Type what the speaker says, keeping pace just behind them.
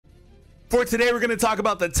For today, we're going to talk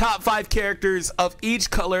about the top 5 characters of each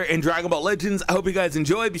color in Dragon Ball Legends. I hope you guys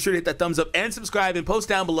enjoy. Be sure to hit that thumbs up and subscribe and post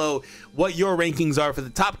down below what your rankings are for the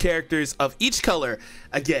top characters of each color,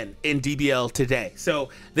 again, in DBL today. So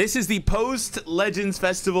this is the post-Legends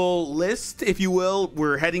Festival list, if you will.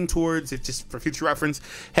 We're heading towards, it's just for future reference,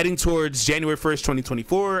 heading towards January 1st,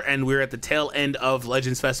 2024, and we're at the tail end of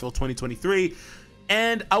Legends Festival 2023.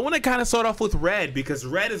 And I want to kind of start off with red, because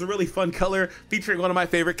red is a really fun color featuring one of my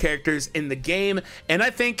favorite characters in the game. And I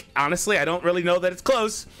think, honestly, I don't really know that it's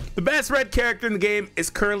close. The best red character in the game is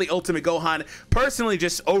currently Ultimate Gohan. Personally,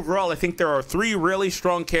 just overall, I think there are 3 really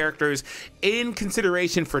strong characters in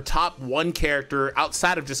consideration for top 1 character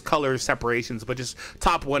outside of just color separations, but just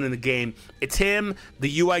top 1 in the game. It's him,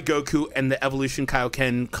 the UI Goku, and the Evolution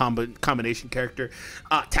Kaioken combination character,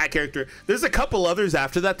 tag character. There's a couple others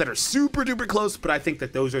after that that are super duper close, but I think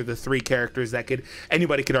that those are the 3 characters that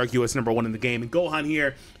anybody could argue as number 1 in the game. And Gohan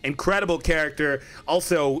here, incredible character,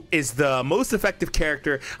 also is the most effective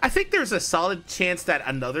character. I think there's a solid chance that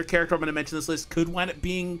another character I'm going to mention this list could wind up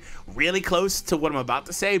being really close to what I'm about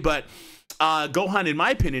to say, but Gohan, in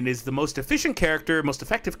my opinion, is the most efficient character, most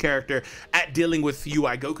effective character at dealing with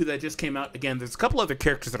UI Goku that just came out. Again, there's a couple other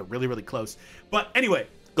characters that are really, really close. But anyway,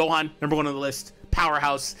 Gohan, number 1 on the list,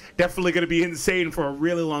 powerhouse, definitely going to be insane for a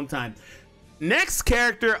really long time. Next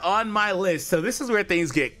character on my list. So this is where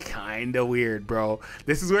things get kind of weird, bro.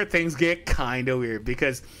 This is where things get kind of weird,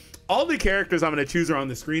 because all the characters I'm going to choose are on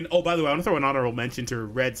the screen. Oh, by the way, I want to throw an honorable mention to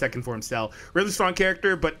Red Second Form Cell. Really strong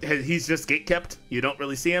character, but he's just gatekept. You don't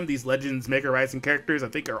really see him. These Legends Mega Rising characters, I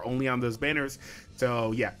think, are only on those banners.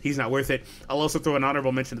 So yeah, he's not worth it. I'll also throw an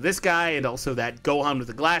honorable mention to this guy, and also that Gohan with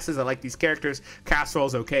the glasses. I like these characters.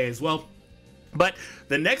 Casserol's okay as well. But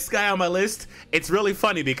the next guy on my list, it's really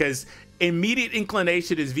funny because immediate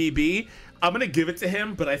inclination is VB. I'm gonna give it to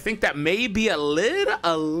him, but I think that may be a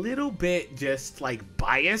little bit just like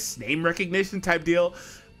bias, name recognition type deal.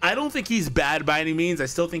 I don't think he's bad by any means. I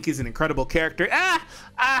still think he's an incredible character.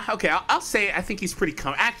 Okay, I'll say I think he's pretty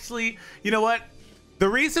actually, you know what? The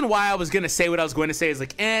reason why I was going to say what I was going to say is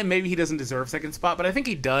like, maybe he doesn't deserve second spot, but I think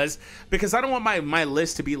he does, because I don't want my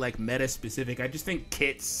list to be like meta specific. I just think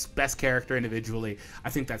Kit's best character individually. I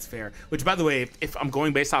think that's fair. Which, by the way, if I'm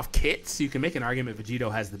going based off kits, you can make an argument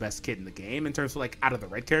Vegito has the best kit in the game in terms of like out of the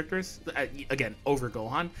red characters, again, over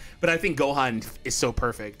Gohan. But I think Gohan is so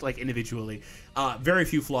perfect, like individually. Very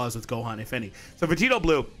few flaws with Gohan, if any. So Vegito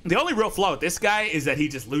Blue, the only real flaw with this guy is that he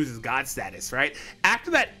just loses God status, right? After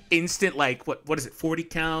that instant, like, what is it, 40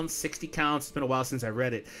 counts, 60 counts? It's been a while since I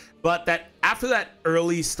read it. But that after that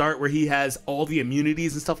early start where he has all the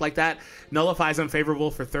immunities and stuff like that, nullifies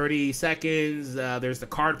unfavorable for 30 seconds. There's the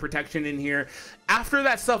card protection in here. After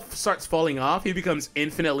that stuff starts falling off, he becomes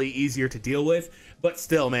infinitely easier to deal with. But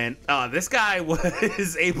still, man, this guy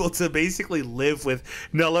was able to basically live with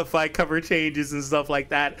nullify cover changes and stuff like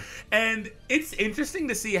that. And it's interesting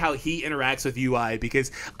to see how he interacts with UI,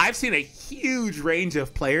 because I've seen a huge range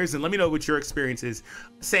of players, and let me know what your experience is,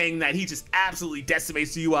 saying that he just absolutely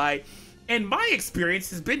decimates the UI. And my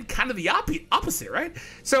experience has been kind of the opposite, right?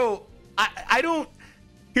 So I don't,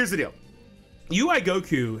 here's the deal. UI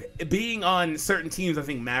Goku being on certain teams, I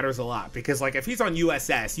think, matters a lot, because like if he's on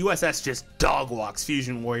USS just dog walks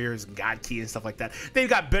Fusion Warriors and God Key and stuff like that. They've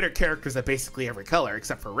got better characters at basically every color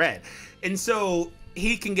except for red, and so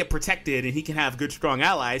he can get protected and he can have good strong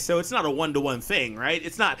allies. So it's not a one-to-one thing, right?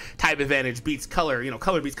 It's not type advantage beats color, you know,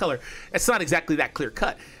 color beats color. It's not exactly that clear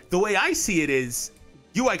cut. The way I see it is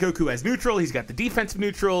UI Goku has neutral, he's got the defensive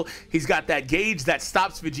neutral, he's got that gauge that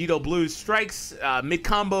stops Vegito Blue's strikes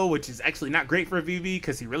mid-combo, which is actually not great for VV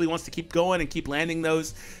because he really wants to keep going and keep landing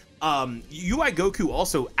those. UI Goku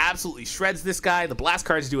also absolutely shreds this guy. The blast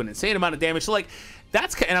cards do an insane amount of damage. So like,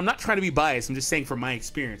 that's, and I'm not trying to be biased, I'm just saying from my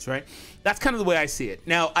experience, right? That's kind of the way I see it.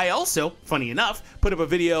 Now, I also, funny enough, put up a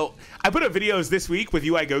video. I put up videos this week with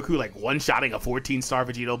UI Goku like one-shotting a 14-star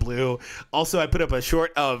Vegito Blue. Also, I put up a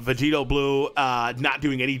short of Vegito Blue not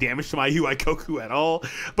doing any damage to my UI Goku at all.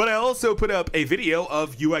 But I also put up a video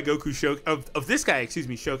of UI Goku of this guy, excuse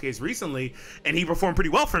me, showcase recently, and he performed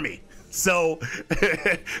pretty well for me. So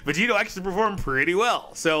Vegito actually performed pretty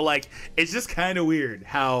well. So like, it's just kind of weird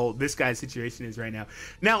how this guy's situation is right now.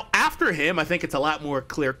 Now, after him, I think it's a lot more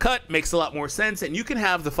clear cut, makes a lot more sense, and you can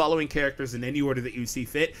have the following characters in any order that you see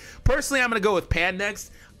fit. Personally, I'm going to go with Pan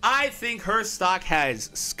next. I think her stock has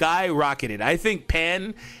skyrocketed. I think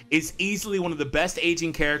Pan is easily one of the best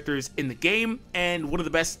aging characters in the game, and one of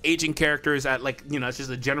the best aging characters at, like, you know, it's just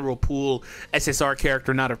a general pool SSR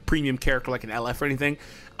character, not a premium character like an LF or anything.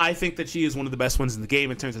 I think that she is one of the best ones in the game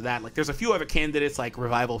in terms of that. Like, there's a few other candidates like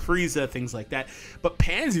Revival Frieza, things like that, but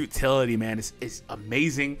Pan's utility, man, is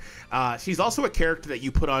amazing. She's also a character that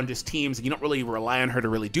you put on just teams and you don't really rely on her to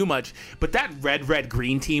really do much, but that red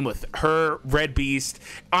green team with her, Red Beast,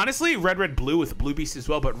 honestly red blue with Blue Beast as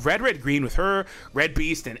well, but red green with her, Red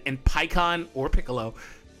Beast, and Pycon or Piccolo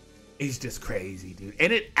is just crazy, dude.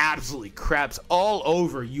 And it absolutely craps all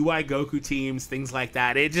over UI Goku teams, things like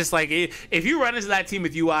that. It just like, if you run into that team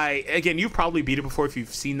with UI, again, you've probably beat it before if you've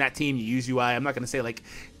seen that team, you use UI. I'm not going to say like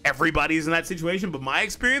everybody's in that situation, but my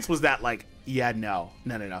experience was that like, yeah, no.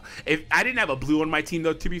 If I didn't have a blue on my team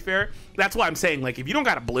though, to be fair, that's why I'm saying like, if you don't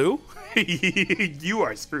got a blue, you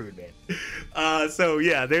are screwed, man. So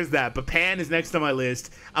yeah, there's that. But Pan is next on my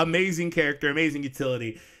list. Amazing character, amazing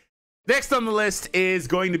utility. Next on the list is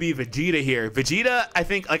going to be Vegeta here. Vegeta, I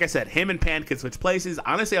think, like I said, him and Pan could switch places.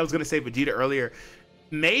 Honestly, I was going to say Vegeta earlier.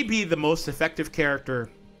 Maybe the most effective character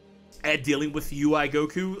at dealing with UI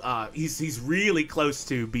Goku. He's really close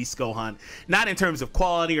to Beast Gohan. Not in terms of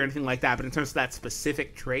quality or anything like that, but in terms of that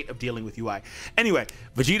specific trait of dealing with UI. Anyway,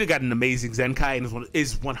 Vegeta got an amazing Zenkai and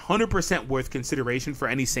is 100% worth consideration for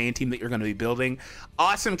any Saiyan team that you're going to be building.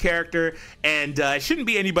 Awesome character, and it shouldn't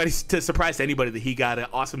be anybody to surprise to anybody that he got an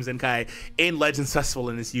awesome Zenkai in Legends Festival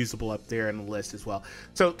and is usable up there in the list as well.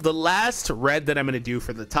 So the last red that I'm going to do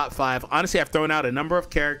for the top 5, honestly, I've thrown out a number of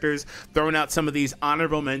characters, thrown out some of these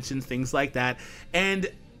honorable mentions, things like that, and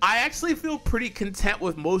I actually feel pretty content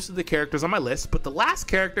with most of the characters on my list, but the last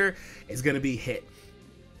character is going to be Hit.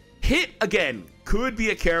 Hit, again, could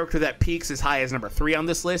be a character that peaks as high as number 3 on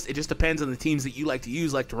this list. It just depends on the teams that you like to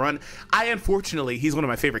use, like to run. I, unfortunately, he's one of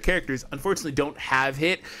my favorite characters, unfortunately don't have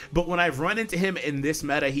Hit, but when I've run into him in this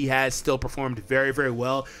meta, he has still performed very, very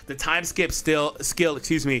well. The time skip skill,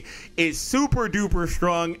 is super duper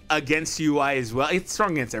strong against UI as well. It's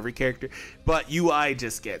strong against every character, but UI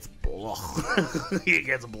just gets blown. He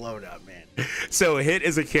gets blown up, man. So Hit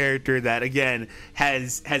is a character that, again,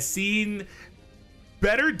 has seen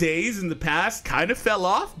better days in the past, kind of fell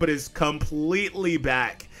off, but is completely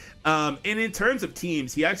back. And in terms of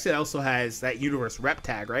teams, he actually also has that universe rep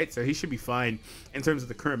tag, right? So he should be fine in terms of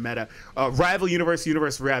the current meta. Rival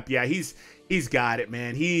universe rep, yeah, he's got it,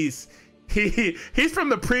 man. He's from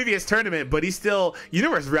the previous tournament, but he's still,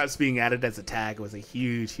 universe reps being added as a tag was a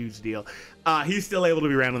huge deal. He's still able to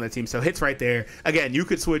be around on that team, so Hit's right there. Again, you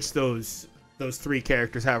could switch those 3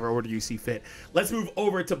 characters however order you see fit. Let's move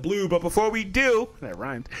over to blue, but before we do, that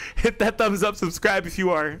rhymed, hit that thumbs up, subscribe if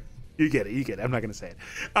you are. You get it. I'm not gonna say it.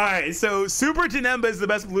 All right, so Super Janemba is the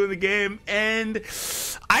best blue in the game, and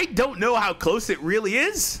I don't know how close it really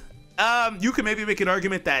is. You can maybe make an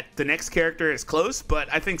argument that the next character is close,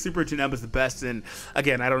 but I think Super Janemba is the best, and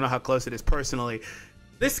again, I don't know how close it is personally.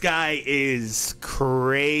 This guy is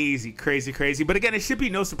crazy, but again, it should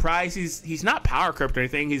be no surprise. He's not power crept or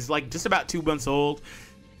anything. He's like just about 2 months old.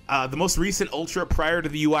 The most recent Ultra prior to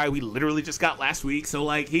the UI we literally just got last week, so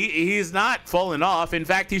like he is not falling off. In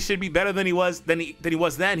fact, he should be better than he was then.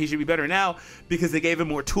 He should be better now because they gave him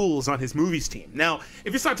more tools on his movies team. Now,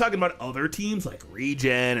 if you start talking about other teams like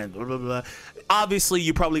Regen and blah blah blah, obviously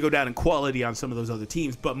you probably go down in quality on some of those other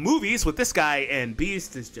teams, but movies with this guy and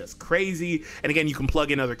Beast is just crazy. And again, you can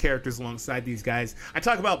plug in other characters alongside these guys. I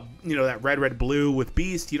talk about, you know, that red blue with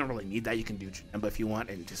Beast. You don't really need that. You can do Janemba if you want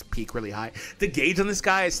and just peak really high. The gauge on this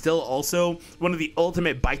guy is still also one of the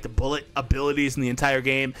ultimate bite the bullet abilities in the entire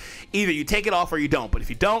game. Either you take it off or you don't, but if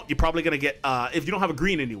you don't, you're probably gonna get if you don't have a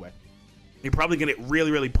green anyway, you're probably gonna get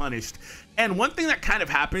really punished. And one thing that kind of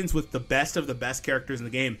happens with the best of the best characters in the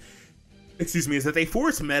game, excuse me, is that they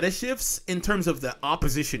force meta shifts in terms of the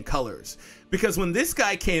opposition colors. Because when this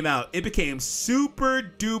guy came out, it became super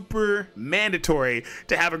duper mandatory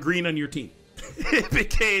to have a green on your team. It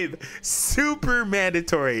became super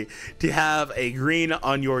mandatory to have a green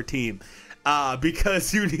on your team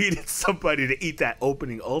because you needed somebody to eat that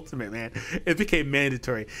opening ultimate, man. It became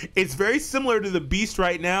mandatory. It's very similar to the Beast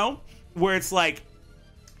right now, where it's like,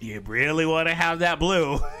 you really want to have that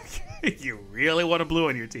blue. You really want a blue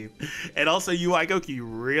on your team. And also UI Goku, you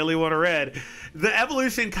really want a red. The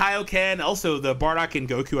evolution Kaioken, also the Bardock and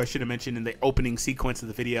Goku, I should have mentioned in the opening sequence of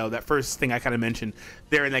the video. That first thing I kind of mentioned,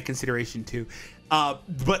 they're in that consideration too.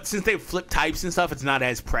 But since they flip types and stuff, it's not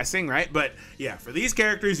as pressing, right? But yeah, for these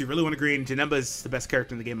characters, you really want a green. Janemba is the best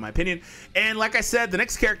character in the game, in my opinion. And like I said, the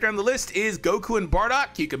next character on the list is Goku and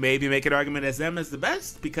Bardock. You could maybe make an argument as them as the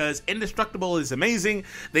best because Indestructible is amazing.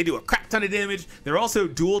 They do a crap ton of damage. They're also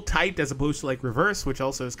dual typed as opposed to like reverse, which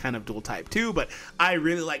also is kind of dual type too. But I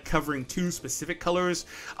really like covering 2 specific colors,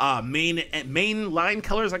 main line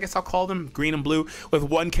colors, I guess I'll call them, green and blue, with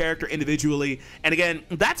one character individually. And again,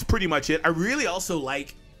 that's pretty much it. I really also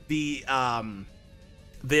like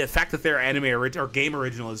the fact that they're anime or game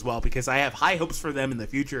original as well, because I have high hopes for them in the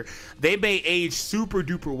future. They may age super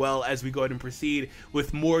duper well as we go ahead and proceed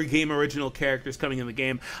with more game original characters coming in the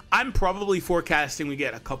game. I'm probably forecasting we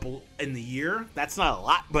get a couple in the year. That's not a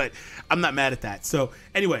lot, but I'm not mad at that. So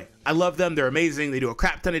anyway, I love them. They're amazing. They do a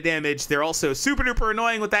crap ton of damage. They're also super duper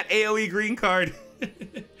annoying with that AoE green card.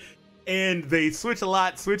 And they switch a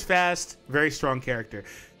lot, switch fast, very strong character.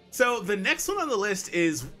 So the next one on the list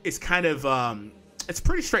is kind of it's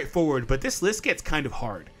pretty straightforward, but this list gets kind of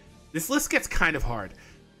hard.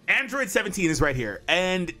 Android 17 is right here,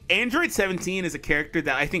 and Android 17 is a character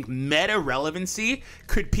that I think meta relevancy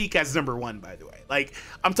could peak as #1, by the way. Like,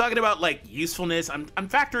 I'm talking about like usefulness. I'm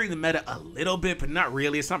factoring the meta a little bit, but not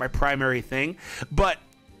really. It's not my primary thing. But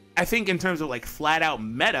I think in terms of like flat out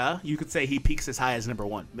meta, you could say he peaks as high as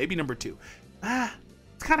 #1, maybe #2.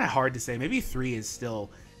 It's kind of hard to say. Maybe 3 is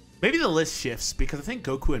still. Maybe the list shifts because I think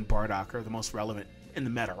Goku and Bardock are the most relevant in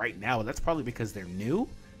the meta right now. That's probably because they're new.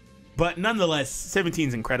 But nonetheless, 17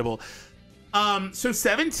 is incredible. So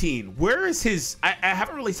 17, where is his... I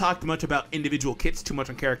haven't really talked much about individual kits too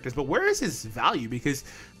much on characters, but where is his value? Because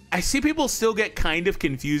I see people still get kind of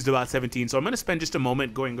confused about 17, so I'm going to spend just a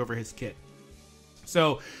moment going over his kit.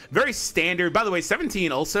 So, very standard. By the way,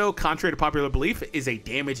 17 also, contrary to popular belief, is a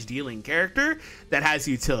damage dealing character that has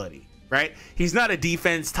utility. Right? He's not a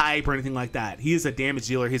defense type or anything like that. He is a damage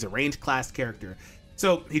dealer. He's a range class character.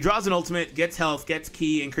 So he draws an ultimate, gets health, gets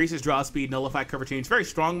key, increases draw speed, nullify cover change. Very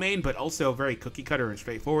strong main, but also very cookie cutter and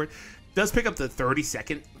straightforward. Does pick up the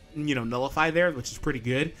 30-second, nullify there, which is pretty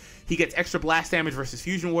good. He gets extra blast damage versus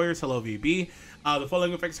Fusion Warriors. Hello, VB. The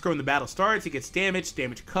following effects occur when the battle starts. He gets damage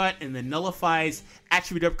cut, and then nullifies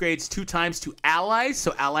attribute upgrades 2 times to allies,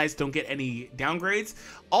 so allies don't get any downgrades.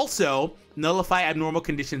 Also, nullify abnormal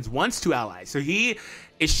conditions once to allies. So he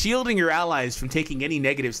is shielding your allies from taking any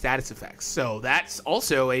negative status effects. So that's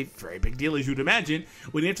also a very big deal, as you'd imagine.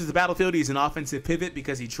 When he enters the battlefield, he's an offensive pivot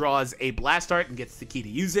because he draws a blast art and gets the key to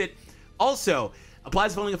use it. Also,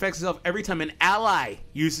 applies following effects himself every time an ally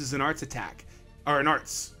uses an arts attack, or an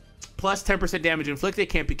arts. Plus 10% damage inflicted,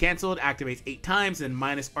 can't be cancelled, activates 8 times, and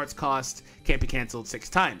minus arts cost, can't be cancelled 6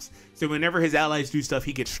 times. So whenever his allies do stuff,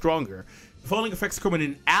 he gets stronger. The following effects occur when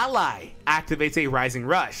an ally activates a Rising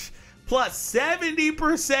Rush. Plus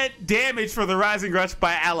 70% damage for the Rising Rush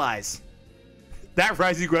by allies. That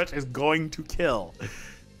Rising Rush is going to kill.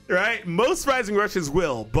 Right? Most Rising Rushes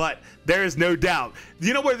will, but there is no doubt.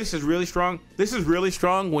 You know where this is really strong? This is really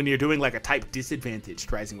strong when you're doing like a type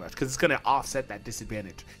disadvantaged Rising Rush, because it's going to offset that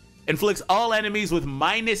disadvantage. Inflicts all enemies with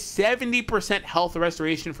minus 70% health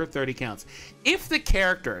restoration for 30 counts. If the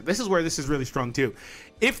character, this is where this is really strong too,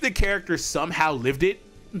 if the character somehow lived it,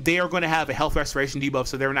 they are going to have a health restoration debuff,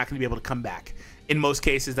 so they're not going to be able to come back. In most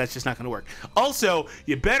cases, that's just not going to work. Also,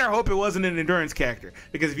 you better hope it wasn't an endurance character,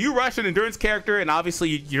 because if you rush an endurance character, and obviously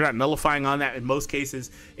you're not nullifying on that in most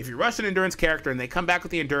cases, if you rush an endurance character and they come back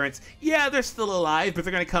with the endurance, yeah, they're still alive, but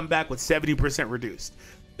they're going to come back with 70% reduced.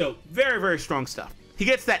 So very, very strong stuff. He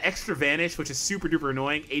gets that extra vanish, which is super duper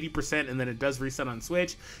annoying, 80%, and then it does reset on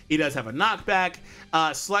switch. He does have a knockback,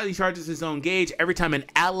 slightly charges his own gauge every time an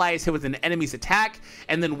ally is hit with an enemy's attack,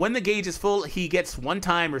 and then when the gauge is full, he gets 1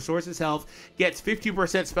 time, restores his health, gets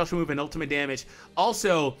 50% special move and ultimate damage.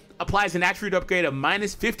 Also, applies an attribute upgrade of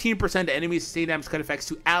minus 15% to enemies' sustained damage cut effects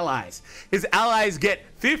to allies. His allies get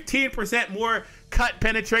 15% more cut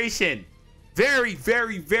penetration. Very,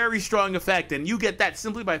 very, very strong effect, and you get that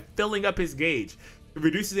simply by filling up his gauge. It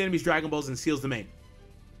reduces enemies' Dragon Balls and seals the main.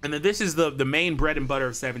 And then this is the main bread and butter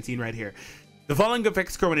of 17 right here. The following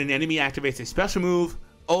effects occur when an enemy activates a special move,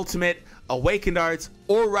 ultimate, awakened arts,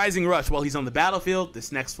 or rising rush while he's on the battlefield.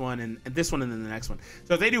 This next one, and this one, and then the next one.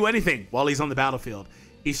 So if they do anything while he's on the battlefield,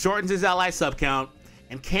 he shortens his ally sub count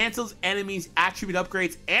and cancels enemies' attribute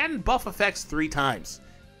upgrades and buff effects 3 times.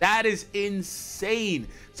 That is insane.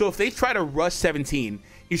 So if they try to rush 17,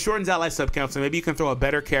 he shortens ally sub count, so maybe you can throw a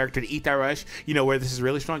better character to eat that rush. You know where this is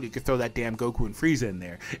really strong? You could throw that damn Goku and Frieza in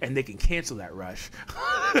there, and they can cancel that rush.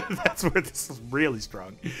 That's where this is really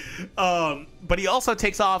strong. But he also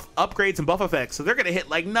takes off upgrades and buff effects, so they're going to hit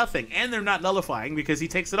like nothing, and they're not nullifying because he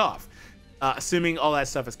takes it off. Assuming all that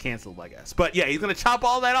stuff is canceled, I guess. But yeah, he's going to chop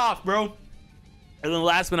all that off, bro. And then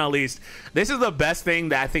last but not least, this is the best thing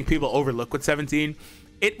that I think people overlook with 17.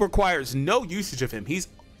 It requires no usage of him.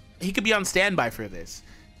 He could be on standby for this.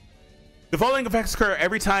 The following effects occur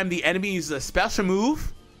every time the enemy uses a special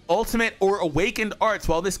move, ultimate, or awakened arts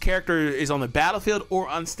while this character is on the battlefield or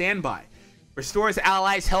on standby. Restores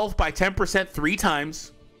allies' health by 10% 3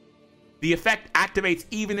 times. The effect activates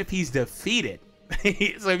even if he's defeated.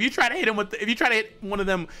 So if you try to hit him with, if you try to hit one of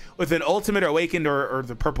them with an ultimate or awakened or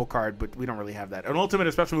the purple card, but we don't really have that, an ultimate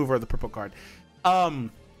or special move or the purple card,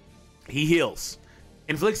 he heals.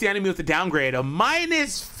 Inflicts the enemy with a downgrade of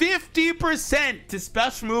minus 50% to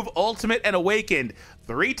special move, ultimate, and awakened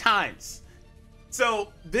 3 times.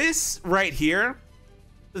 So this right here,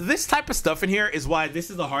 this type of stuff in here is why this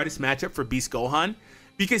is the hardest matchup for Beast Gohan,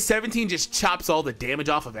 because 17 just chops all the damage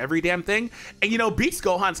off of every damn thing. And you know, Beast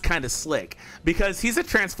Gohan's kind of slick because he's a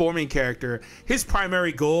transforming character. His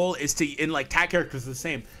primary goal is to, and like tag characters are the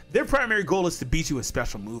same, their primary goal is to beat you with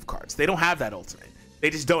special move cards. They don't have that ultimate. They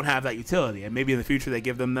just don't have that utility, and maybe in the future they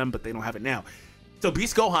give them, but they don't have it now. So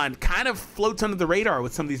Beast Gohan kind of floats under the radar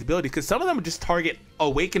with some of these abilities because some of them just target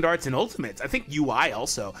awakened arts and ultimates. I think UI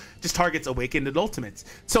also just targets awakened and ultimates.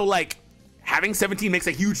 So like having 17 makes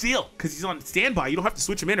a huge deal because he's on standby. You don't have to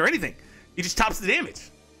switch him in or anything. He just tops the damage,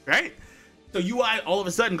 right? So UI all of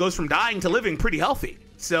a sudden goes from dying to living pretty healthy.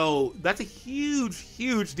 So that's a huge,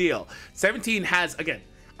 huge deal. 17 has, again,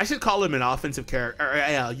 I should call him an offensive character, or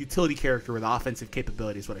a utility character with offensive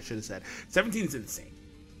capabilities, what I should have said. 17 is insane.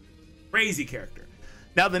 Crazy character.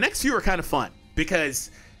 Now, the next few are kind of fun, because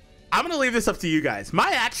I'm going to leave this up to you guys.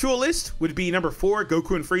 My actual list would be number 4,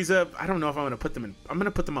 Goku and Frieza. I don't know if I'm going to put them in. I'm going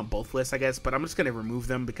to put them on both lists, I guess, but I'm just going to remove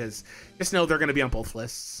them because just know they're going to be on both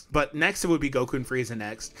lists. But next, it would be Goku and Frieza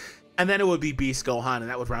next. And then it would be Beast Gohan, and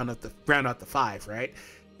that would round out the 5, right?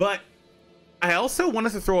 But I also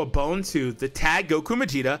wanted to throw a bone to the tag Goku and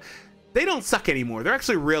Vegeta. They don't suck anymore. They're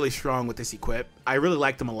actually really strong with this equip. I really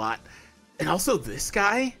like them a lot. And also this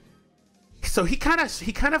guy. So it kind of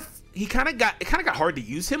got hard to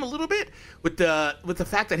use him a little bit with the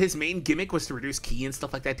fact that his main gimmick was to reduce ki and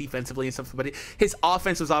stuff like that defensively and stuff. But his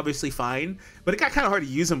offense was obviously fine, but it got kind of hard to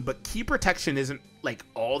use him. But ki protection isn't like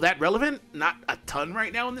all that relevant. Not a ton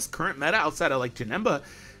right now in this current meta outside of like Janemba.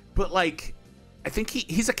 But like, I think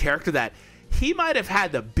he's a character that he might have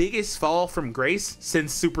had the biggest fall from grace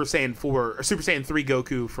since Super Saiyan 4 or Super Saiyan 3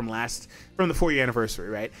 Goku from the 4-year anniversary,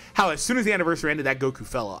 right? How as soon as the anniversary ended, that Goku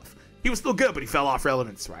fell off. He was still good, but he fell off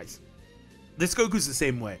relevance-wise. This Goku's the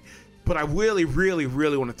same way, but I really, really,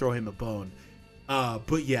 really want to throw him a bone.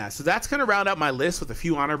 But yeah, so that's going to round out my list with a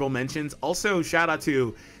few honorable mentions. Also, shout out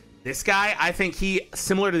to this guy. I think he,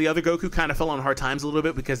 similar to the other Goku, kind of fell on hard times a little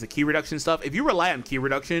bit because the ki reduction stuff. If you rely on ki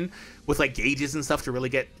reduction with like gauges and stuff to really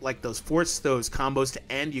get like those combos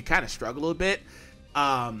to end, you kind of struggle a bit.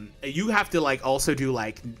 You have to like also do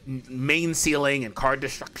like main sealing and card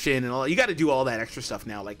destruction and all. You got to do all that extra stuff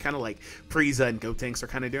now, like kind of like Frieza and Gotenks are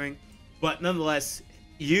kind of doing. But nonetheless,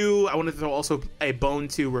 I wanted to throw also a bone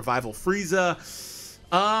to Revival Frieza.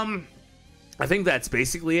 I think that's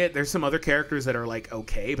basically it. There's some other characters that are like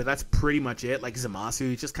okay, but that's pretty much it. Like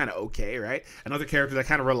Zamasu, just kind of okay, right? Another character that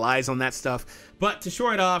kind of relies on that stuff. But to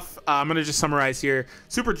shore it off, I'm gonna just summarize here: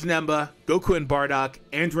 Super Janemba, Goku and Bardock,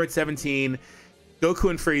 Android 17,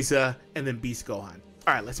 Goku and Frieza, and then Beast Gohan.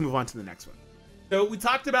 All right, let's move on to the next one. So we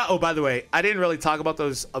talked about, oh, by the way, I didn't really talk about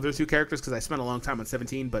those other 2 characters because I spent a long time on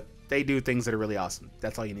 17, but they do things that are really awesome.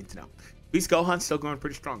 That's all you need to know. Beast Gohan's still going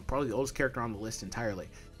pretty strong. Probably the oldest character on the list entirely.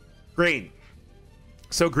 Green.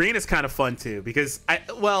 So green is kind of fun too because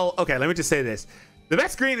well, okay, let me just say this. The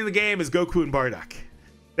best green in the game is Goku and Bardock.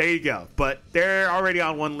 There you go. But they're already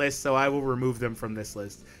on one list, so I will remove them from this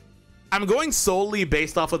list. I'm going solely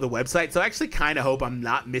based off of the website, so I actually kind of hope I'm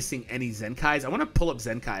not missing any Zenkais. I want to pull up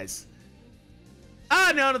Zenkais.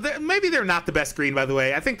 No, maybe they're not the best green, by the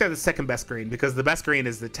way. I think they're the second best green because the best green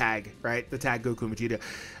is the tag, right? The tag Goku and Vegeta.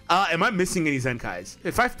 Am I missing any Zenkais?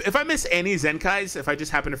 If I miss any Zenkais, if I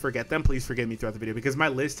just happen to forget them, please forgive me throughout the video because my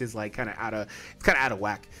list is like kind of out of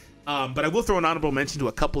whack. But I will throw an honorable mention to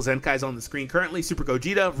a couple Zenkais on the screen currently. Super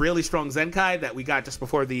Gogeta, really strong Zenkai that we got just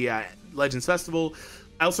before the Legends Festival.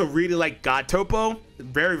 I also really like God Topo,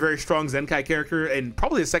 very, very strong Zenkai character and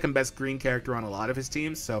probably the second best green character on a lot of his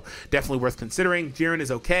teams, so definitely worth considering. Jiren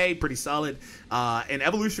is okay, pretty solid. And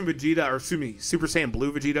Evolution Vegeta, or excuse me, Super Saiyan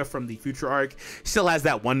Blue Vegeta from the Future arc still has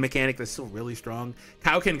that one mechanic that's still really strong.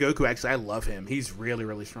 Kaioken Goku, actually, I love him. He's really,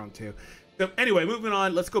 really strong too. So anyway, moving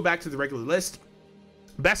on, let's go back to the regular list.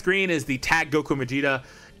 Best green is the tag Goku and Vegeta.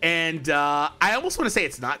 And I almost want to say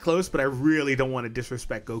it's not close, but I really don't want to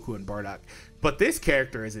disrespect Goku and Bardock. But this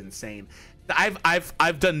character is insane.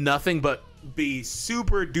 I've done nothing but be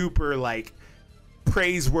super duper like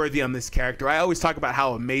praiseworthy on this character. I always talk about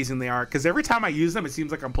how amazing they are because every time I use them, it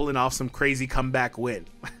seems like I'm pulling off some crazy comeback win.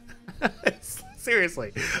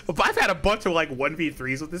 Seriously, I've had a bunch of like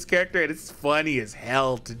 1v3s with this character, and it's funny as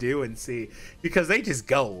hell to do and see because they just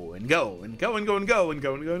go and go and go and go and go and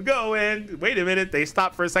go and go and go and wait a minute, they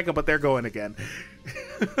stop for a second, but they're going again.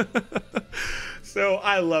 So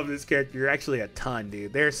I love this character actually a ton,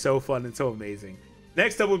 dude. They're so fun and so amazing.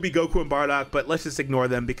 Next up would be Goku and Bardock, but let's just ignore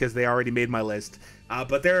them because they already made my list.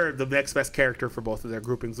 But they're the next best character for both of their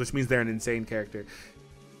groupings, which means they're an insane character.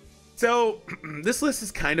 So this list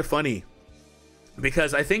is kind of funny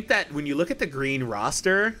because I think that when you look at the green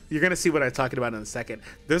roster, you're going to see what I'm talking about in a second.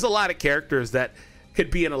 There's a lot of characters that could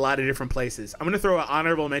be in a lot of different places. I'm going to throw an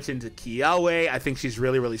honorable mention to Kiawe. I think she's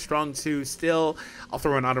really, really strong too still. I'll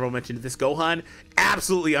throw an honorable mention to this Gohan.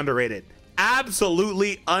 Absolutely underrated.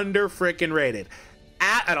 Absolutely under-freaking-rated.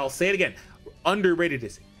 And I'll say it again. Underrated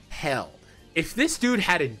as hell. If this dude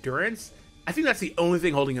had endurance, I think that's the only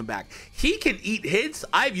thing holding him back. He can eat hits.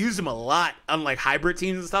 I've used him a lot on like hybrid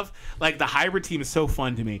teams and stuff. Like the hybrid team is so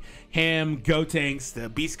fun to me. Him, Gotenks, the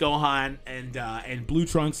Beast Gohan, and Blue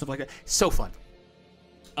Trunks, stuff like that. So fun.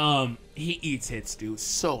 He eats hits, dude.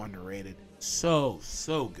 So underrated. So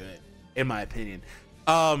good, in my opinion.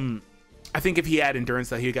 I think if he had endurance,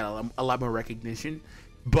 that he got a lot more recognition.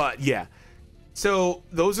 But yeah. So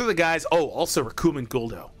those are the guys. Oh, also Raccoon and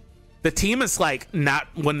Guldo. The team is like not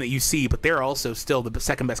one that you see, but they're also still the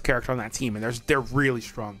second best character on that team, and they're really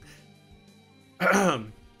strong.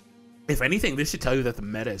 If anything, this should tell you that the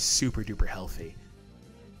meta is super duper healthy.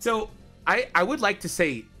 So I would like to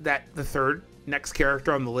say that the third next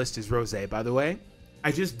character on the list is Rose, by the way.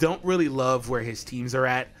 I just don't really love where his teams are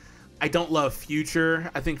at. I don't love Future.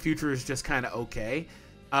 I think Future is just kind of okay.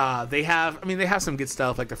 They have some good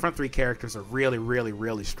stuff. Like the front three characters are really, really,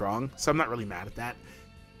 really strong. So I'm not really mad at that.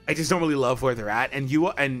 I just don't really love where they're at. And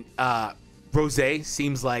Rose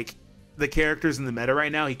seems like the characters in the meta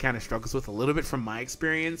right now, he kind of struggles with a little bit from my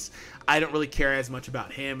experience. I don't really care as much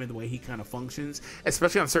about him and the way he kind of functions,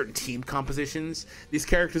 especially on certain team compositions. These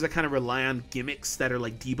characters that kind of rely on gimmicks that are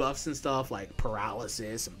like debuffs and stuff, like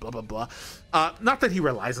paralysis and blah, blah, blah. Not that he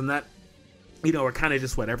relies on that, you know, are kind of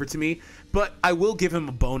just whatever to me, but I will give him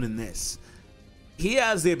a bone in this. He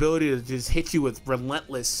has the ability to just hit you with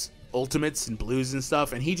relentless ultimates and blues and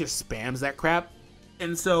stuff, and he just spams that crap.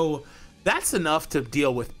 And so that's enough to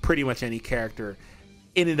deal with pretty much any character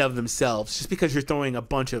in and of themselves, just because you're throwing a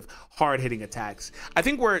bunch of hard-hitting attacks. I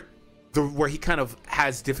think where he kind of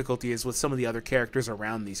has difficulty is with some of the other characters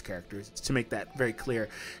around these characters, to make that very clear.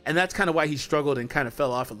 And that's kind of why he struggled and kind of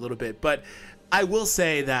fell off a little bit. But I will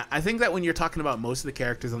say that I think that when you're talking about most of the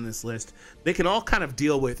characters on this list, they can all kind of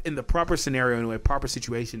deal with, in the proper scenario, in a proper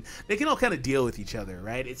situation, they can all kind of deal with each other,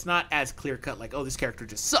 right? It's not as clear-cut like, oh, this character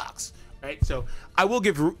just sucks, right? So I will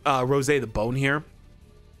give Rose the bone here,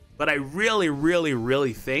 but I really, really,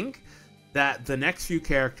 really think that the next few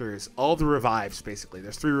characters, all the revives, basically,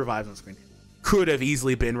 there's 3 revives on screen, could have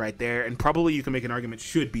easily been right there, and probably you can make an argument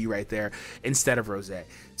should be right there instead of Rose.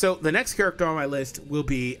 So the next character on my list will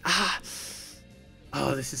be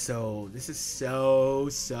oh, this is so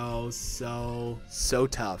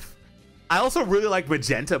tough. I also really like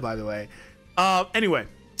Magenta, by the way. Anyway,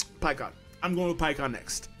 Pycon. I'm going with Pycon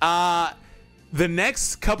next. The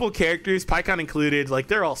next couple characters, Pycon included, like,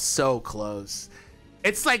 they're all so close.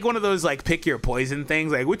 It's like one of those, like, pick your poison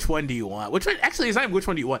things. Like, which one do you want? Which one? Actually, it's not even which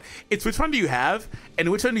one do you want. It's which one do you have, and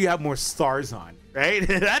which one do you have more stars on, right?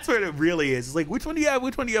 That's what it really is. It's like, which one do you have?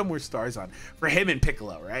 Which one do you have more stars on? For him and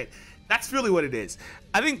Piccolo, right? That's really what it is.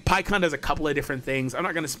 I think Pycon does a couple of different things. I'm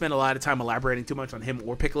not going to spend a lot of time elaborating too much on him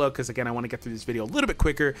or Piccolo because, again, I want to get through this video a little bit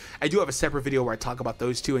quicker. I do have a separate video where I talk about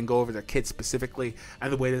those two and go over their kits specifically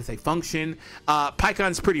and the way that they function.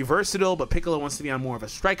 Pycon's pretty versatile, but Piccolo wants to be on more of a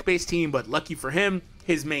strike-based team, but lucky for him,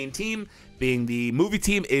 his main team, being the movie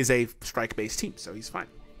team, is a strike-based team, so he's fine.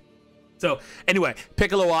 So anyway,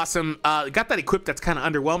 Piccolo, awesome. Got that equip that's kind of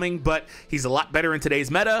underwhelming, but he's a lot better in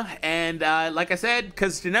today's meta. And like I said,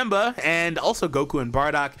 because Janemba and also Goku and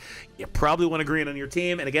Bardock, you probably want to green on your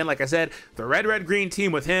team. And again, like I said, the red-green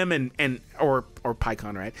team with him or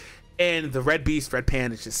Pycon, right? And the Red Beast, Red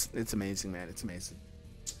Pan, it's amazing, man. It's amazing.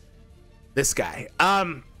 This guy,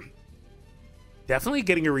 definitely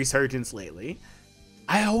getting a resurgence lately.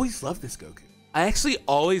 I always loved this Goku. I actually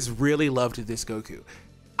always really loved this Goku.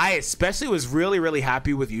 I especially was really, really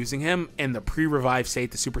happy with using him in the pre-revive state,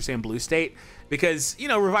 the Super Saiyan Blue state, because, you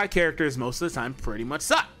know, revived characters most of the time pretty much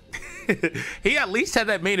suck. He at least had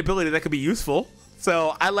that main ability that could be useful,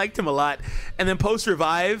 so I liked him a lot. And then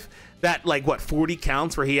post-revive, that, like, what, 40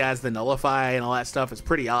 counts where he has the Nullify and all that stuff is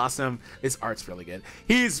pretty awesome. His art's really good.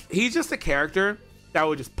 He's just a character that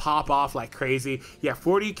would just pop off like crazy. Yeah,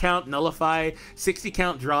 40 count Nullify, 60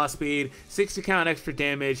 count draw speed, 60 count extra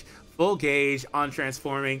damage, full gauge on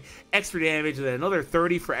transforming, extra damage, and then another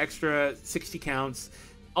 30 for extra 60 counts.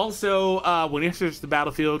 Also, when he enters the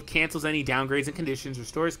battlefield, cancels any downgrades and conditions,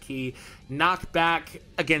 restores ki, knockback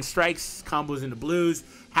against strikes, combos into blues,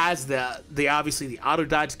 has the obviously the auto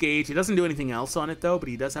dodge gauge. He doesn't do anything else on it though, but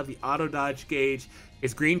he does have the auto dodge gauge.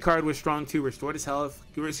 His green card was strong too, restored his health,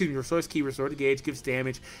 restores ki, restored the gauge, gives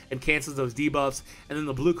damage, and cancels those debuffs. And then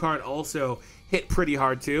the blue card also hit pretty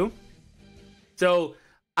hard too. So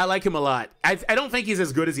I like him a lot. I don't think he's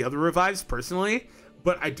as good as the other revives personally,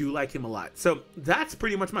 but I do like him a lot. So that's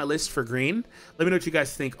pretty much my list for green. Let me know what you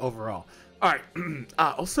guys think overall. All right.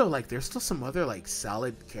 Also, like, there's still some other like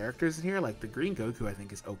solid characters in here. Like the green Goku, I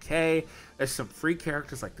think is okay. There's some free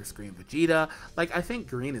characters like this green Vegeta. Like, I think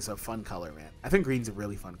green is a fun color, man. I think green's a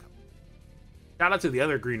really fun color. Shout out to the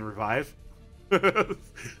other green revive. It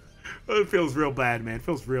feels real bad, man. It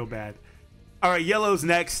feels real bad. All right, yellow's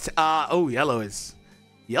next. Oh, yellow's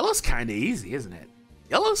kind of easy, isn't it?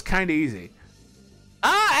 Yellow's kind of easy.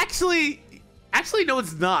 Actually, no,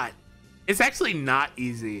 it's not. It's actually not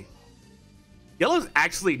easy. Yellow's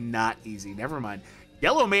actually not easy. Never mind.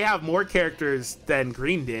 Yellow may have more characters than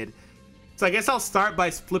green did. So I guess I'll start by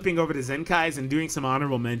flipping over to Zenkai's and doing some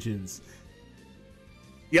honorable mentions.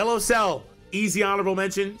 Yellow Cell, easy honorable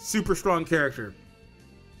mention, super strong character.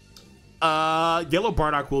 Yellow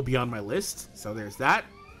Bardock will be on my list, so there's that.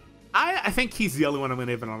 I think he's the only one I'm going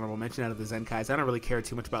to give an honorable mention out of the Zenkais. I don't really care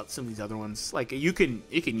too much about some of these other ones. Like, you can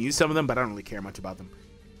use some of them, but I don't really care much about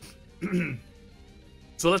them.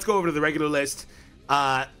 So let's go over to the regular list.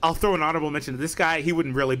 I'll throw an honorable mention to this guy. He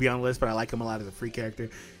wouldn't really be on the list, but I like him a lot as a free character.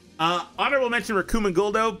 Honorable mention Raccoon and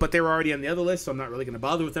Guldo, but they were already on the other list, so I'm not really going to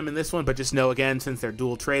bother with them in this one. But just know, again, since they're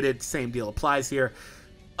dual traded, same deal applies here.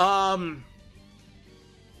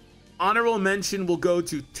 Honorable mention will go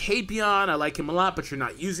to Tapion. I like him a lot, but you're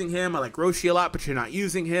not using him. I like Roshi a lot, but you're not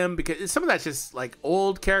using him because some of that's just like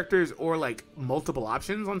old characters or like multiple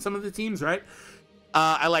options on some of the teams, right?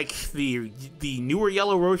 I like the newer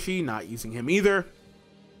yellow Roshi, not using him either.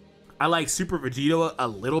 I like Super Vegeta a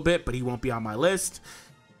little bit, but he won't be on my list.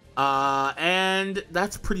 And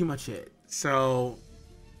that's pretty much it. So,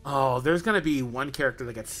 there's going to be one character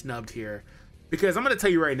that gets snubbed here because I'm going to tell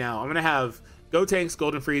you right now, I'm going to have Gotenks,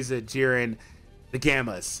 Golden Frieza, Jiren, the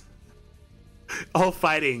Gammas, all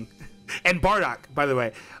fighting, and Bardock, by the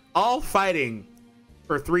way, all fighting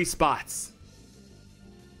for 3 spots.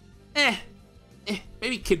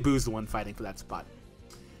 Maybe Kid Boo's the one fighting for that spot.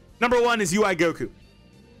 Number 1 is UI Goku.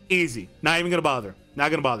 Easy. Not even gonna bother. Not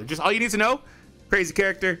gonna bother. Just all you need to know, crazy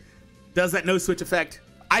character, does that no switch effect.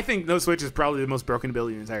 I think no switch is probably the most broken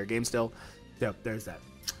ability in the entire game still. So there's that.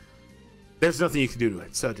 There's nothing you can do to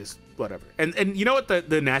it, so just whatever. And you know what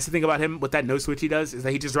the nasty thing about him, what that no switch he does, is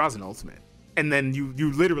that he just draws an ultimate. And then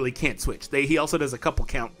you literally can't switch. He also does a couple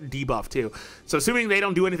count debuff too. So assuming they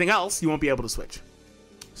don't do anything else, you won't be able to switch.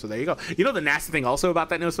 So there you go. You know the nasty thing also about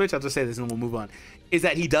that no switch, I'll just say this and then we'll move on, is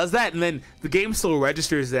that he does that and then the game still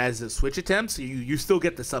registers it as a switch attempt, so you still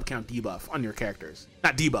get the sub count debuff on your characters.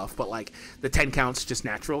 Not debuff, but like the 10 counts just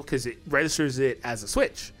natural because it registers it as a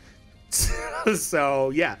switch. So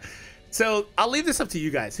yeah. So I'll leave this up to you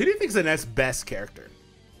guys. Who do you think is the next best character?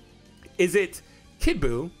 Is it Kid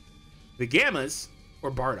Buu, the Gammas,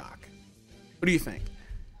 or Bardock? What do you think?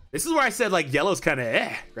 This is where I said like yellow's kind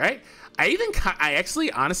of right? I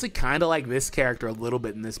actually honestly kind of like this character a little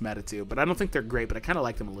bit in this meta too, but I don't think they're great, but I kind of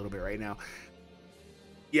like them a little bit right now.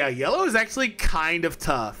 Yeah, yellow is actually kind of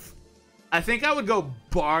tough. I think I would go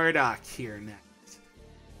Bardock here next.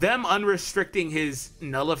 Them unrestricting his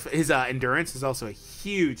endurance is also a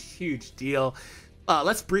huge deal.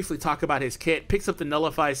 Let's briefly talk about his kit. Picks up the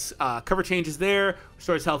nullifies cover changes there,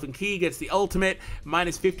 restores health and ki, gets the ultimate,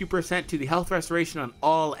 minus 50% to the health restoration on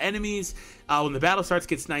all enemies. When the battle starts,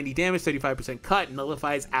 gets 90 damage, 35% cut,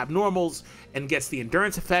 nullifies abnormals, and gets the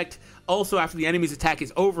endurance effect. Also, after the enemy's attack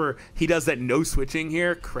is over, he does that no switching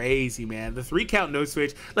here. Crazy, man. The 3 count no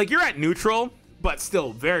switch. Like, you're at neutral, but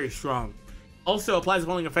still very strong. Also, applies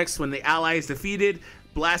falling effects when the ally is defeated,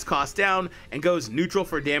 blast cost down, and goes neutral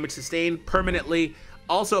for damage sustained permanently.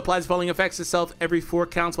 Also applies falling effects to self every 4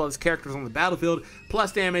 counts while his character is on the battlefield,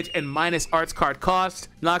 plus damage and minus arts card cost.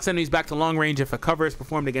 Knocks enemies back to long range if a cover is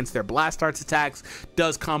performed against their blast arts attacks.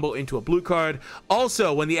 Does combo into a blue card.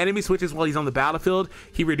 Also, when the enemy switches while he's on the battlefield,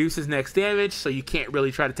 he reduces next damage, so you can't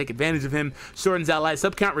really try to take advantage of him. Shortens ally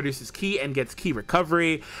subcount, reduces ki, and gets ki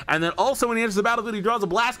recovery. And then also when he enters the battlefield, he draws a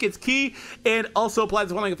blast, gets ki, and also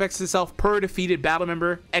applies falling effects to self per defeated battle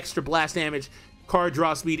member. Extra blast damage card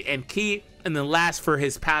draw speed and ki. And then last, for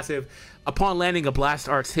his passive, upon landing a blast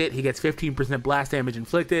arts hit, he gets 15% blast damage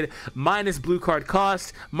inflicted, minus blue card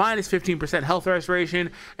cost, minus 15% health restoration,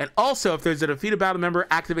 and also if there's a defeated battle member,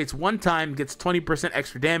 activates one time, gets 20%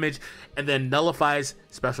 extra damage, and then nullifies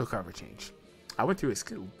special cover change. I went through his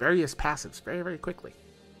various passives very, very quickly.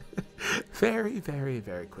 Very, very,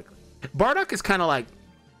 very quickly. Bardock is kind of like,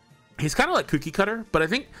 he's kind of like Cookie Cutter, but I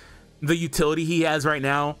think the utility he has right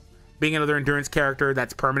now, being another endurance character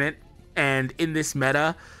that's permanent, and in this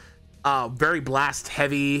meta, very blast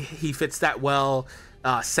heavy, he fits that well.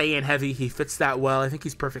 Saiyan heavy, he fits that well. I think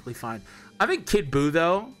he's perfectly fine. I think Kid Buu,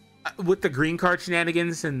 though, with the green card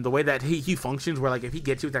shenanigans and the way that he functions, where like if he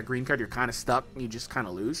gets you with that green card, you're kind of stuck, you just kind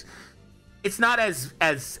of lose. It's not as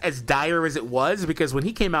dire as it was, because when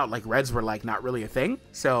he came out, like reds were like not really a thing.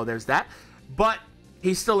 So there's that, but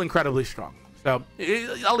he's still incredibly strong. So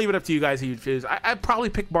I'll leave it up to you guys who you choose. I'd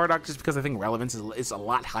probably pick Bardock just because I think relevance is a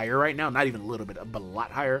lot higher right now. Not even a little bit, but a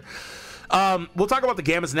lot higher. We'll talk about the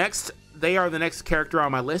Gammas next. They are the next character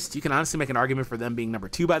on my list. You can honestly make an argument for them being number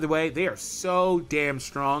 2, by the way. They are so damn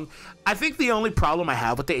strong. I think the only problem I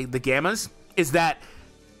have with the Gammas is that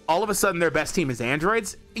all of a sudden their best team is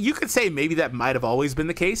androids. You could say maybe that might have always been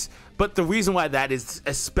the case, but the reason why that is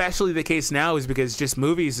especially the case now is because just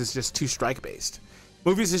movies is just too strike based.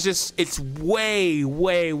 Movies is just, it's way,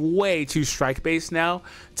 way, way too strike based now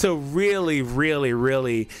to really, really,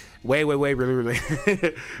 really,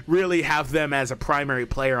 really have them as a primary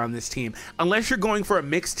player on this team. Unless you're going for a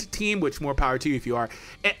mixed team, which more power to you if you are.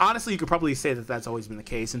 And honestly, you could probably say that that's always been the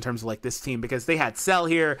case in terms of like this team, because they had Cell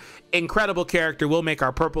here, incredible character, will make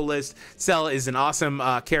our purple list. Cell is an awesome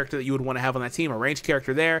character that you would want to have on that team, a ranged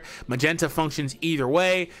character there. Magenta functions either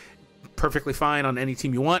way, perfectly fine on any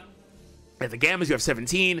team you want. At the Gammas, you have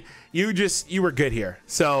 17. You were good here.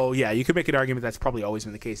 So yeah, you could make an argument that's probably always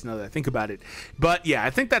been the case now that I think about it. But yeah, I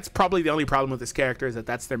think that's probably the only problem with this character is that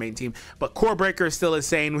that's their main team. But Core Breaker is still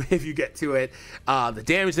insane if you get to it. The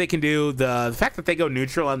damage they can do, the fact that they go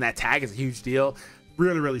neutral on that tag is a huge deal.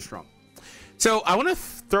 Really, really strong. So I want to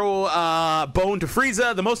throw bone to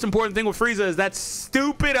Frieza. The most important thing with Frieza is that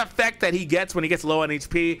stupid effect that he gets when he gets low on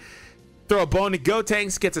HP. Throw a bone to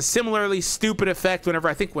Gotenks, gets a similarly stupid effect whenever,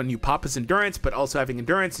 I think when you pop his endurance, but also having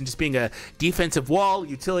endurance and just being a defensive wall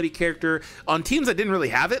utility character on teams that didn't really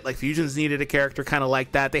have it. Like Fusions needed a character kind of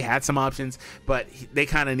like that. They had some options, but they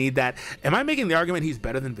kind of need that. Am I making the argument he's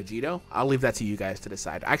better than Vegito? I'll leave that to you guys to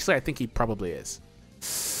decide. Actually, I think he probably is.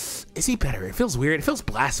 Is he better? It feels weird. It feels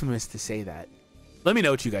blasphemous to say that. Let me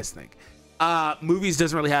know what you guys think. Movies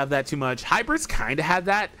doesn't really have that too much. Hybrids kind of had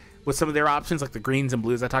that with some of their options, like the greens and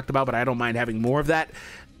blues I talked about, but I don't mind having more of that.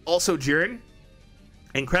 Also, Jiren,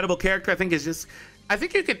 incredible character. I think it's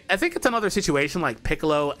another situation like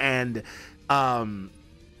Piccolo and Pikkon,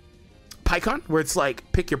 where it's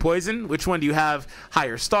like, pick your poison. Which one do you have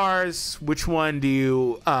higher stars? Which one do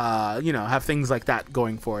you, have things like that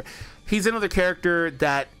going for? He's another character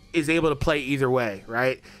that is able to play either way,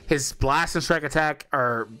 right? His blast and strike attack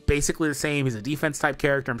are basically the same. He's a defense type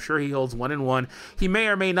character. I'm sure he holds 1-in-1. He may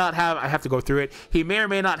or may not have, I have to go through it, he may or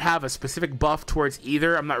may not have a specific buff towards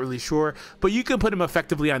either. I'm not really sure, but you can put him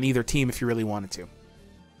effectively on either team if you really wanted to.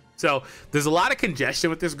 So there's a lot of congestion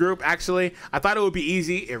with this group, actually. I thought it would be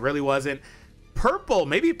easy. It really wasn't. Purple,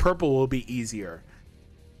 maybe purple will be easier.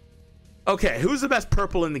 Okay, who's the best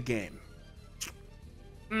purple in the game?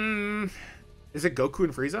 Is it Goku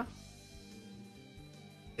and Frieza?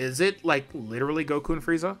 Is it like literally Goku and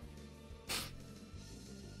Frieza?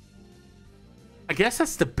 I guess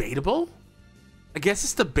that's debatable.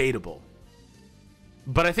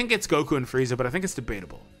 But I think it's Goku and Frieza, but I think it's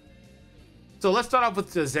debatable. So let's start off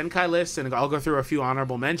with the Zenkai list, and I'll go through a few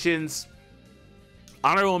honorable mentions.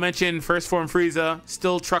 Honorable mention, first form Frieza,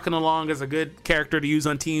 still trucking along as a good character to use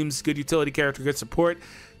on teams, good utility character, good support.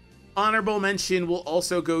 Honorable mention will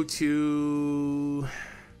also go to...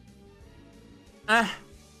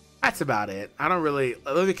 that's about it. I don't really...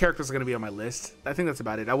 Other characters are going to be on my list. I think that's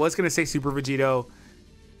about it. I was going to say Super Vegito,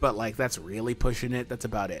 but like that's really pushing it. That's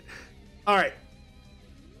about it. All right.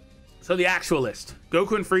 So the actual list.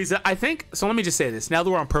 Goku and Frieza. I think... So let me just say this. Now that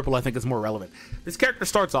we're on purple, I think it's more relevant. This character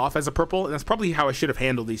starts off as a purple, and that's probably how I should have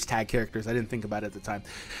handled these tag characters. I didn't think about it at the time.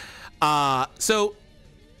 So,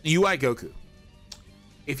 UI Goku.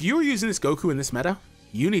 If you are using this Goku in this meta,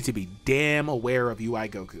 you need to be damn aware of UI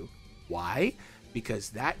Goku. Why?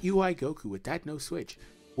 Because that UI Goku with that no switch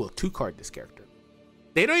will 2-card this character.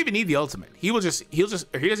 They don't even need the ultimate. He doesn't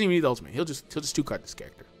even need the ultimate. He'll just 2-card this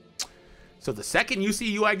character. So the second you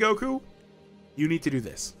see UI Goku, you need to do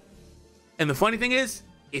this. And the funny thing is,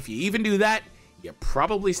 if you even do that, you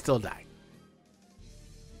probably still die.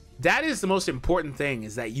 that is the most important thing,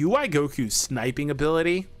 is that UI Goku's sniping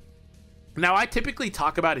ability. Now, I typically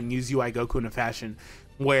talk about and use UI Goku in a fashion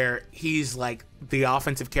where he's like the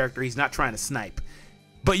offensive character. He's not trying to snipe.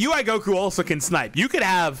 But UI Goku also can snipe. You could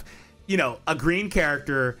have, you know, a green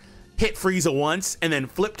character hit Frieza once and then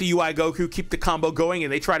flip to UI Goku, keep the combo going,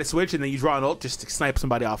 and they try to switch, and then you draw an ult just to snipe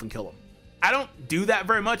somebody off and kill them. I don't do that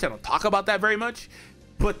very much. I don't talk about that very much.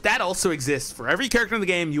 But that also exists. For every character in the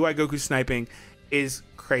game, UI Goku sniping is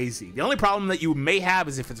crazy. The only problem that you may have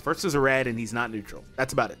is if it's versus a red and he's not neutral.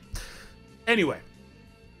 That's about it. Anyway,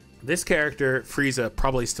 this character, Frieza,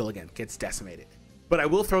 probably still, again, gets decimated. But I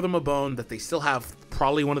will throw them a bone that they still have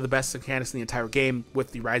probably one of the best mechanics in the entire game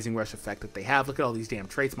with the Rising Rush effect that they have. Look at all these damn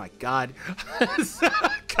traits. My God.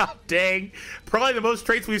 God dang. Probably the most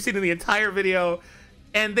traits we've seen in the entire video.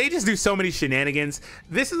 And they just do so many shenanigans.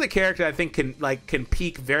 This is a character I think can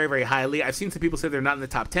peak very, very highly. I've seen some people say they're not in the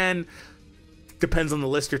top 10. Depends on the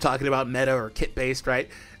list you're talking about, meta or kit based, right?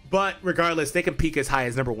 But regardless, they can peak as high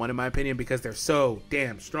as #1 in my opinion because they're so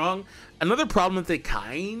damn strong. Another problem that they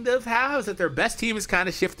kind of have is that their best team has kind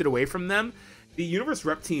of shifted away from them. The Universe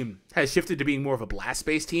Rep team has shifted to being more of a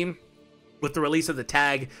blast-based team. With the release of the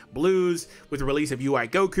tag Blues, with the release of UI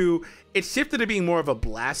Goku, it's shifted to being more of a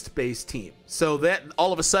blast-based team. So that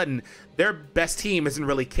all of a sudden, their best team isn't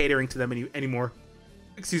really catering to them anymore.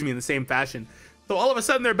 Excuse me, in the same fashion. So all of a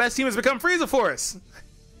sudden, their best team has become Frieza Force.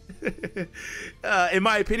 In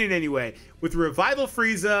my opinion anyway, with Revival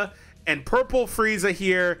Frieza and Purple Frieza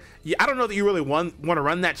here, I don't know that you really want to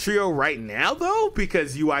run that trio right now though,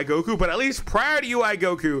 because UI Goku, but at least prior to UI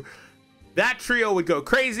Goku, that trio would go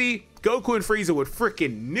crazy. Goku and Frieza would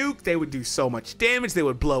freaking nuke. They would do so much damage. They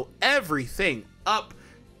would blow everything up.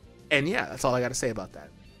 And yeah, that's all I got to say about that.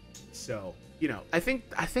 So, you know, I think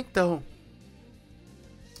though,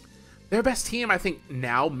 their best team, I think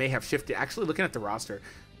now may have shifted. Actually, looking at the roster,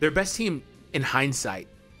 their best team in hindsight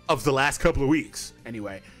of the last couple of weeks,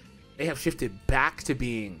 anyway, they have shifted back to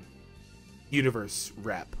being Universe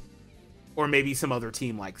Rep. Or maybe some other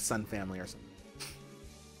team like Sun Family or something.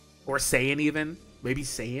 Or Saiyan even. Maybe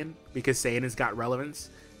Saiyan, because Saiyan has got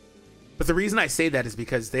relevance. But the reason I say that is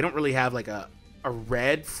because they don't really have like a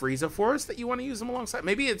red Frieza Force that you want to use them alongside.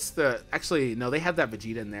 Maybe it's the... Actually, no, they have that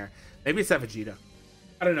Vegeta in there. Maybe it's that Vegeta.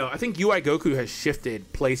 I don't know. I think UI Goku has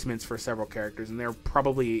shifted placements for several characters, and they're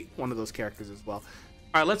probably one of those characters as well.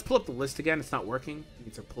 All right, let's pull up the list again. It's not working. I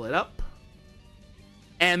need to pull it up.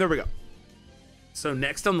 And there we go. So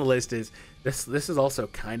next on the list is... This is also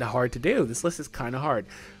kind of hard to do. This list is kind of hard.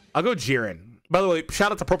 I'll go Jiren. By the way,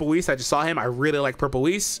 shout out to Purple Whis. I just saw him. I really like Purple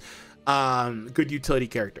Whis. Good utility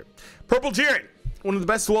character. Purple Jiren, one of the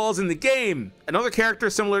best walls in the game. Another character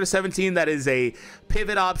similar to 17 that is a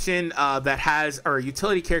pivot option that has, or a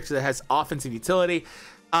utility character that has offensive utility.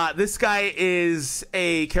 This guy is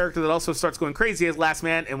a character that also starts going crazy as Last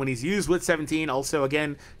Man, and when he's used with 17, also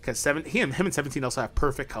again, because him and 17 also have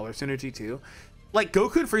perfect color synergy too. Like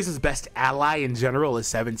Goku and Frieza's best ally in general is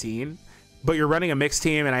 17. But you're running a mixed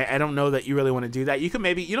team, and I don't know that you really want to do that. You could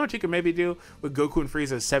maybe, you know what you could maybe do with Goku and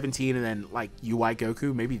Frieza 17 and then like UI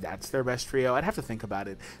Goku? Maybe that's their best trio. I'd have to think about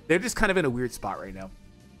it. They're just kind of in a weird spot right now.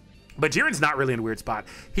 But Jiren's not really in a weird spot.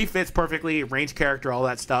 He fits perfectly, range character, all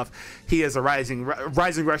that stuff. He is a Rising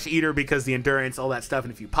Rush eater because the endurance, all that stuff.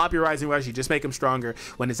 And if you pop your Rising Rush, you just make him stronger.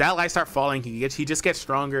 When his allies start falling, he just gets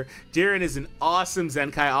stronger. Jiren is an awesome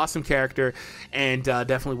Zenkai, awesome character, and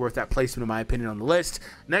definitely worth that placement in my opinion on the list.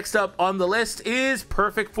 Next up on the list is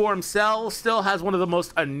Perfect Form Cell. Still has one of the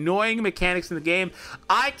most annoying mechanics in the game.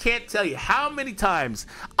 I can't tell you how many times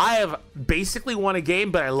I have basically won a game,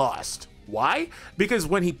 but I lost. Why? Because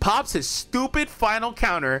when he pops his stupid final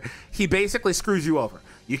counter, he basically screws you over.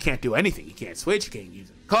 You can't do anything. You can't switch. You can't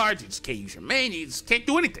use cards. You just can't use your main. You just can't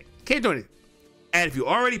do anything. Can't do anything. And if you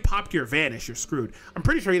already popped your Vanish, you're screwed. I'm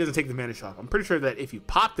pretty sure he doesn't take the Vanish off. I'm pretty sure that if you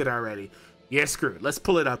popped it already, you're screwed. Let's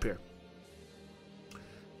pull it up here.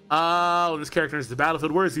 When this character enters the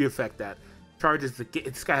battlefield, where is the effect at? Charges the...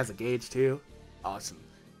 This guy has a gauge too. Awesome.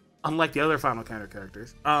 Unlike the other final counter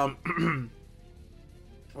characters. Where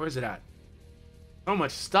is it at? So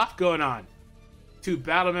much stuff going on. 2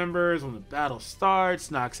 battle members when the battle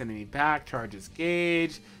starts, knocks enemy back, charges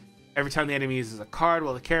gauge. Every time the enemy uses a card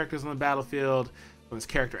while the character's on the battlefield. When this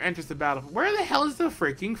character enters the battlefield. Where the hell is the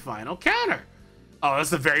freaking final counter? Oh,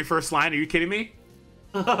 that's the very first line. Are you kidding me?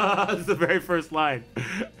 That's the very first line.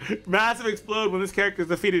 Massive explode when this character is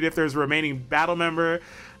defeated if there's a remaining battle member.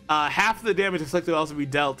 Half of the damage inflicted will also be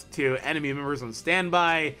dealt to enemy members on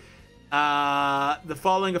standby. The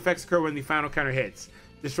following effects occur when the final counter hits.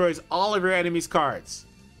 Destroys all of your enemy's cards.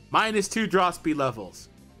 -2 draw speed levels.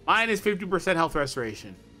 -50% health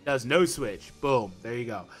restoration. Does no switch. Boom. There you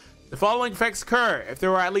go. The following effects occur if there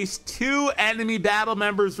were at least 2 enemy battle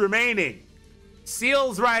members remaining.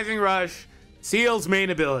 Seal's Rising Rush, Seal's main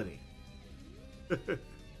ability.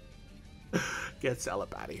 Get Cell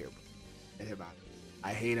up out of here. Get him out.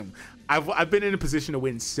 I hate him. I've been in a position to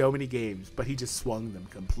win so many games, but he just swung them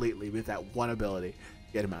completely with that one ability.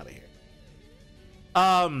 Get him out of here.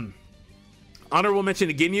 Honorable mention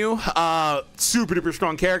to Ginyu. Super duper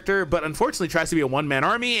strong character, but unfortunately tries to be a one-man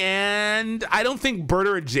army, and I don't think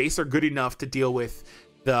Berta and Jace are good enough to deal with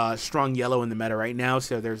the strong yellow in the meta right now,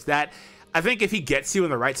 so there's that. I think if he gets you in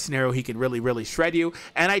the right scenario, he can really shred you,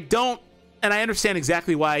 and I understand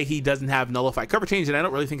exactly why he doesn't have Nullify Cover Change, and I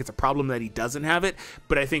don't really think it's a problem that he doesn't have it,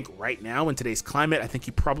 but I think right now in today's climate, I think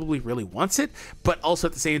he probably really wants it, but also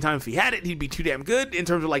at the same time, if he had it, he'd be too damn good in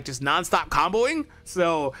terms of like just non-stop comboing.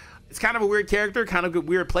 So it's kind of a weird character, kind of a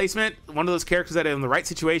weird placement. One of those characters that in the right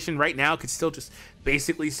situation right now could still just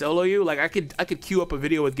basically solo you. Like I could queue up a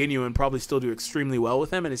video with Ginyu and probably still do extremely well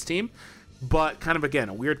with him and his team, but kind of, again,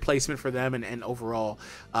 a weird placement for them and overall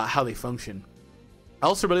how they function. I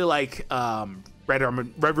also really like Red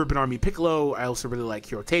Ribbon Army Piccolo. I also really like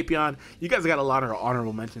Hero Tapion. You guys got a lot of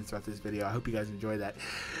honorable mentions throughout this video. I hope you guys enjoy that.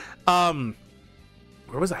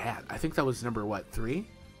 Where was I at? I think that was number, what, 3?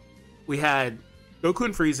 We had Goku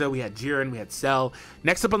and Frieza. We had Jiren. We had Cell.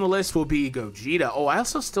 Next up on the list will be Gogeta. Oh, I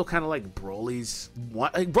also still kind of like Broly's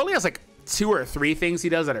one. Like, Broly has like 2 or 3 things he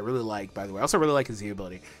does that I really like, by the way. I also really like his Z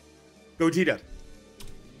ability. Gogeta.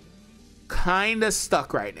 Kind of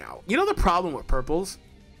stuck right now. You know the problem with purples,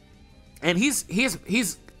 and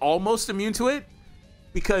he's almost immune to it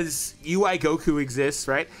because UI Goku exists,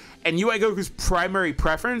 right? And UI Goku's primary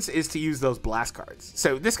preference is to use those blast cards.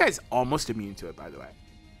 So this guy's almost immune to it, by the way.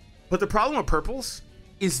 But the problem with purples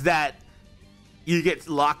is that you get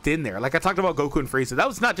locked in there. Like I talked about Goku and Frieza. That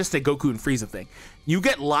was not just a Goku and Frieza thing. You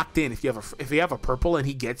get locked in if you have a purple and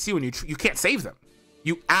he gets you, and you can't save them.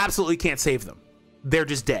 You absolutely can't save them. They're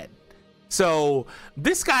just dead. So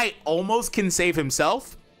this guy almost can save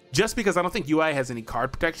himself just because I don't think UI has any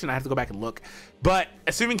card protection. I have to go back and look. But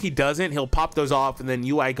assuming he doesn't, he'll pop those off, and then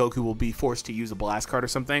UI Goku will be forced to use a blast card or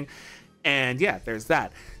something. And yeah, there's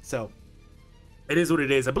that. So it is what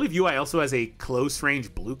it is. I believe UI also has a close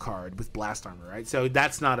range blue card with blast armor, right? So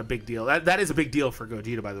that's not a big deal. That is a big deal for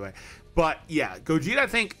Gogeta, by the way. But yeah, Gogeta, I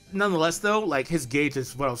think, nonetheless, though, like his gauge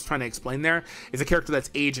is what I was trying to explain there, is a character that's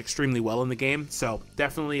aged extremely well in the game. So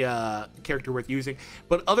definitely a character worth using.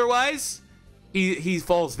 But otherwise, he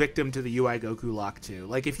falls victim to the UI Goku lock too.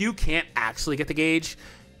 Like if you can't actually get the gauge,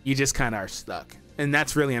 you just kind of are stuck. And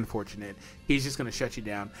that's really unfortunate. He's just going to shut you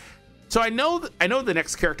down. So I know the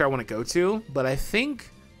next character I want to go to, but I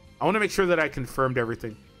think I want to make sure that I confirmed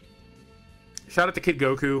everything. Shout out to Kid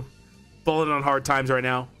Goku. Falling on hard times right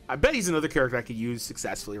now. I bet he's another character I could use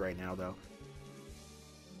successfully right now, though.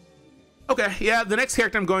 Okay, yeah, the next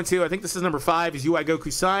character I'm going to, I think this is number 5, is UI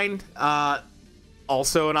Goku signed.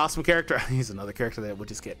 Also an awesome character. He's another character that would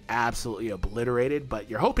just get absolutely obliterated, but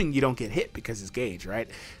you're hoping you don't get hit because his gauge, right?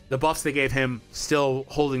 The buffs they gave him still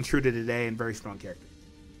holding true to today, and very strong character.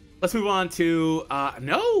 Let's move on to,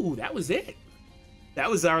 no, that was it.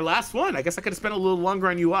 That was our last one. I guess I could have spent a little longer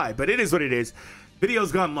on UI, but it is what it is.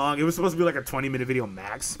 Video's gone long. It was supposed to be like a 20-minute video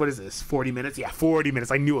max. What is this, 40 minutes? Yeah, 40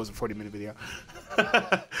 minutes. I knew it was a 40-minute video.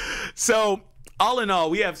 So, all in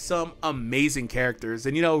all, we have some amazing characters.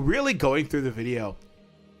 And, you know, really going through the video,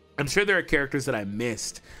 I'm sure there are characters that I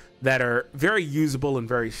missed that are very usable and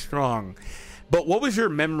very strong. But what was your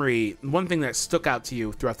memory? One thing that stuck out to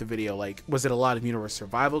you throughout the video, like, was it a lot of universe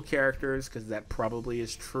survival characters? Because that probably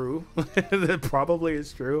is true. That probably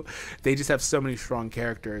is true. They just have so many strong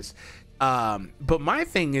characters. But my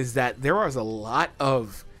thing is that there was a lot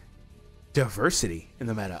of diversity in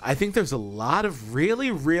the meta. I think there's a lot of really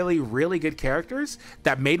good characters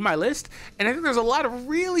that made my list, and I think there's a lot of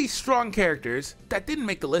really strong characters that didn't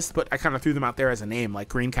make the list, but I kind of threw them out there as a name, like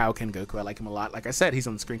Green Cow Ken Goku. I like him a lot. Like I said, he's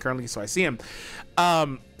on the screen currently, so I see him.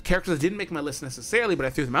 Characters that didn't make my list necessarily, but I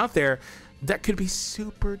threw them out there that could be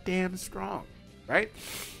super damn strong, right?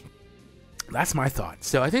 That's my thought.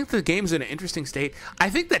 So I think the game's in an interesting state. I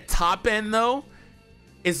think the top end, though,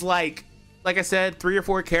 is like I said, 3 or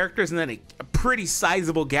 4 characters and then a pretty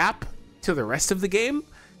sizable gap to the rest of the game.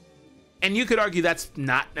 And you could argue that's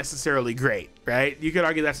not necessarily great, right? You could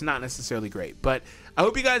argue that's not necessarily great. But I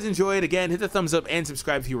hope you guys enjoyed. Again, hit the thumbs up and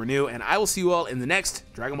subscribe if you were new. And I will see you all in the next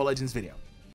Dragon Ball Legends video.